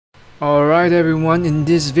Alright everyone, in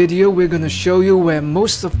this video we're gonna show you where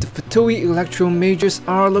most of the Fatui Electro Mages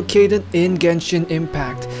are located in Genshin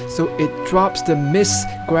Impact. So it drops the Mist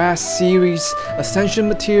Grass series Ascension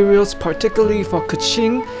materials, particularly for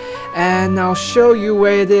Keqing, and I'll show you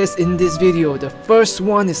where it is in this video. The first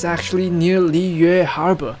one is actually near Liyue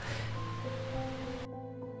Harbour.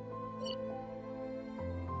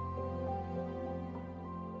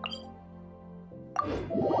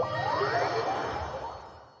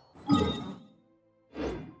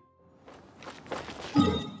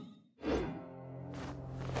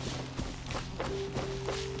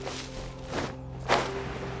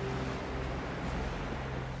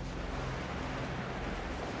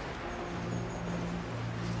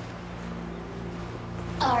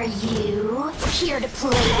 Are you here to play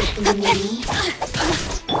with me?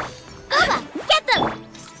 Uba, get them!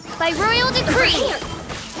 By royal decree!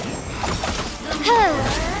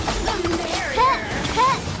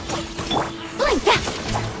 Blink!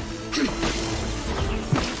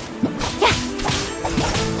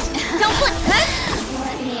 Don't blink!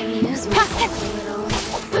 Let me amuse myself a little.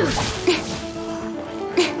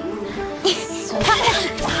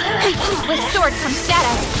 With sword comes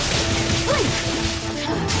shadow. Blink!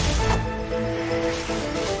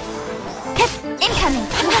 Incoming!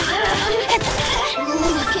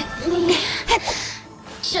 Look at me.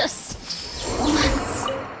 Just once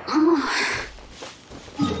more.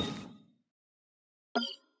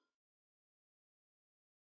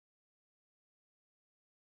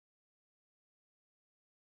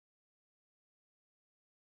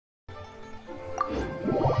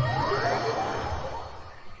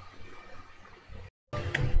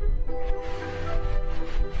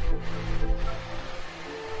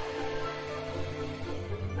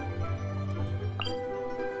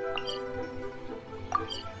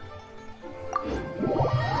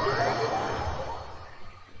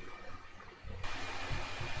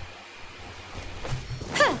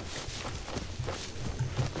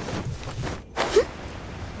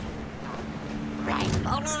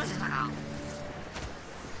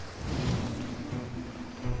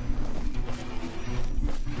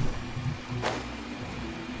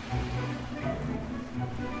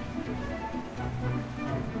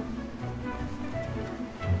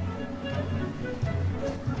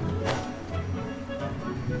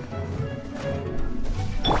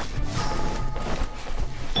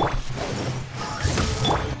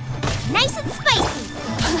 Nice and spicy!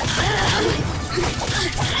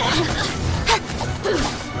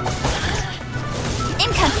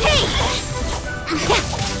 Income! Hey!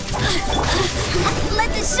 Let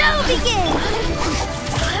the show begin!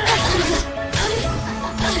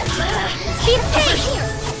 Speed of pace!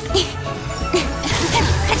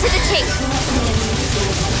 Cut to the chase!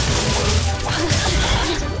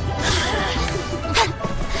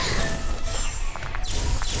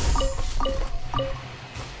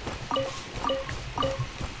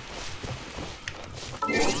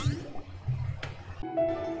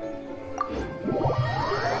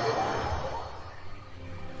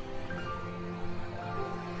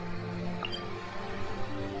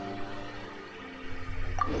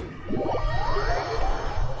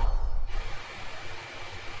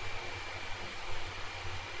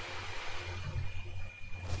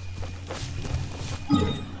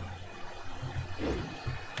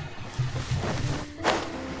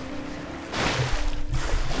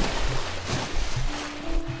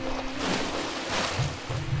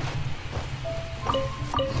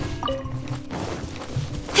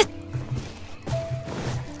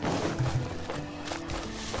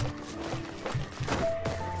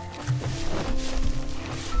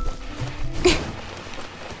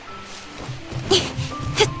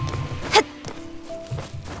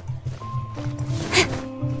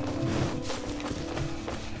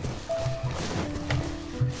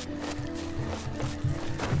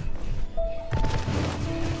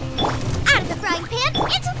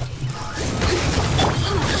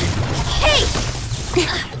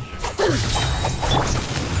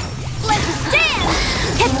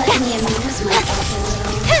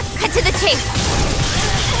 Cut to the chase!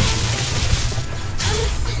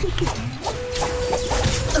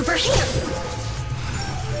 Over here!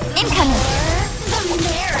 Incoming! The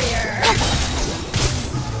merrier!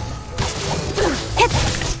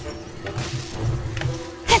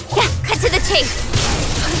 Cut to the chase!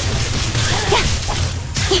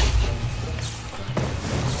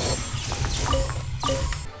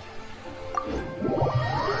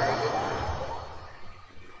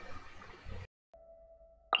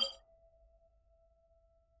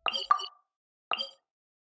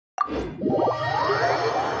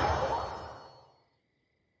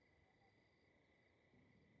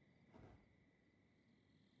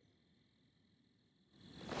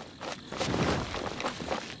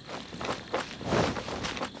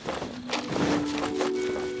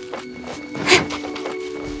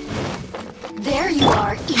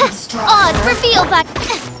 Oh, it's revealed, but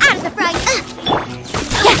out of the fray.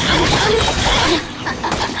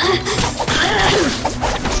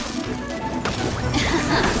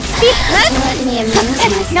 Let me amuse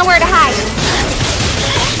myself. Nowhere to hide.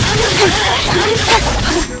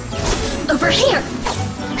 Over here.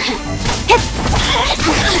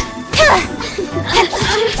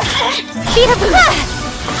 Speed up.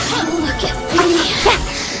 Look at me.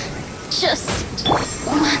 Just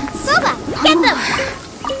once. Boba, get them.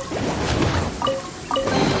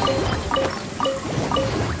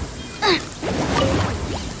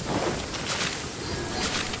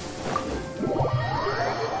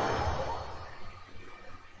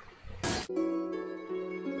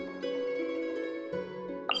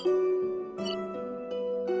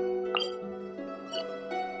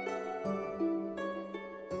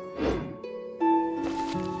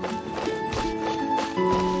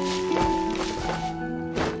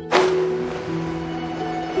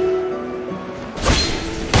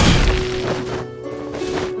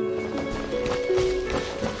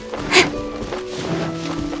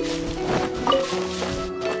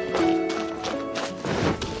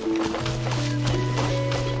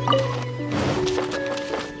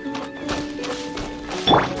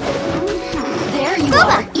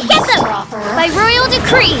 By royal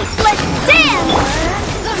decree, let's dance!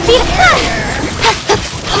 Speed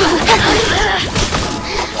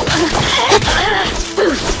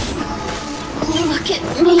Look at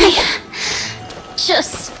me.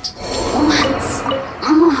 Just once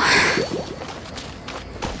more.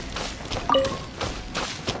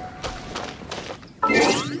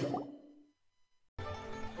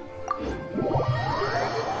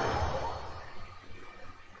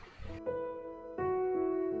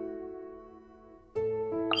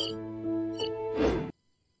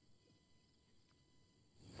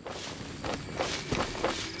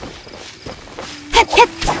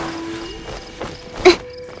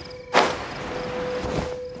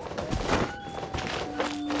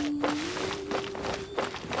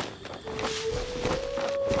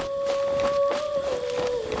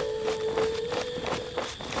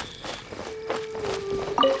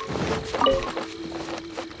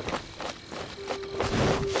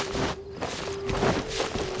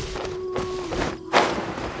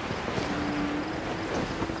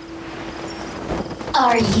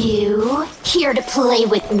 Are you here to play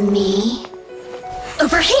with me?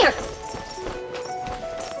 Over here!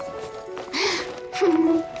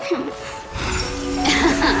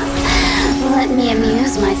 Let me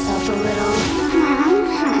amuse myself a little.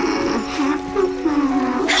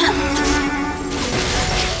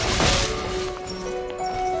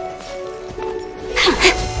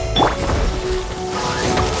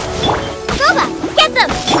 Boba, get them!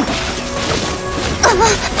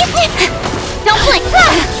 Don't blink!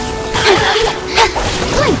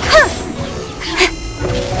 Blink!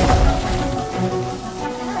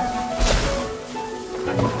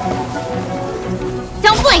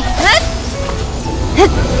 Don't blink!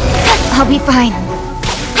 I'll be fine.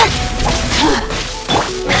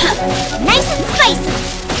 Nice and spicy!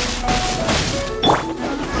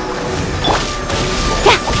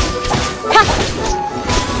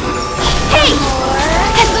 Hey!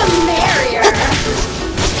 The merrier!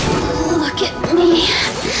 Look at me.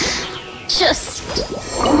 Just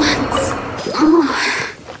once more.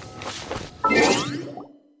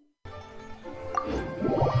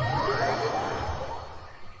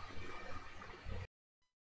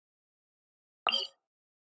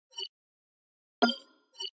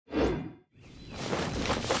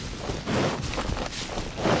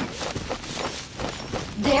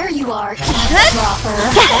 There you are, dropper.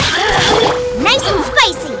 Nice and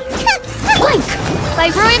spicy. Blink. By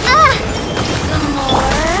Roy. The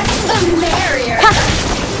more, the merrier.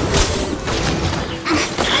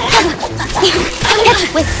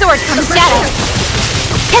 With sword comes shadow.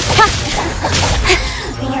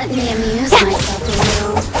 Let me amuse myself a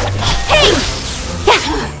little. Hey!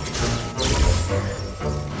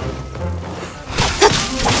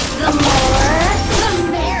 The more, the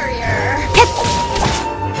merrier.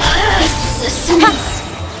 Assistants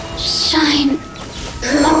shine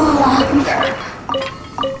no longer.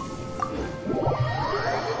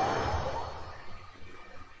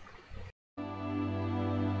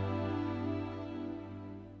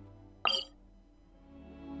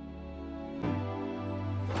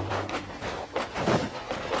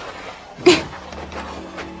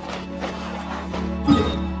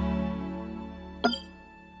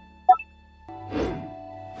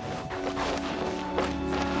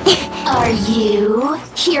 Are you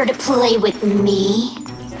here to play with me?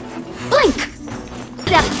 Blink!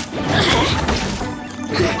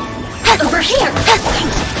 Over here!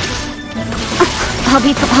 I'll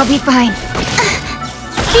be fine.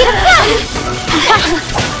 Speed up!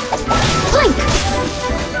 Blink!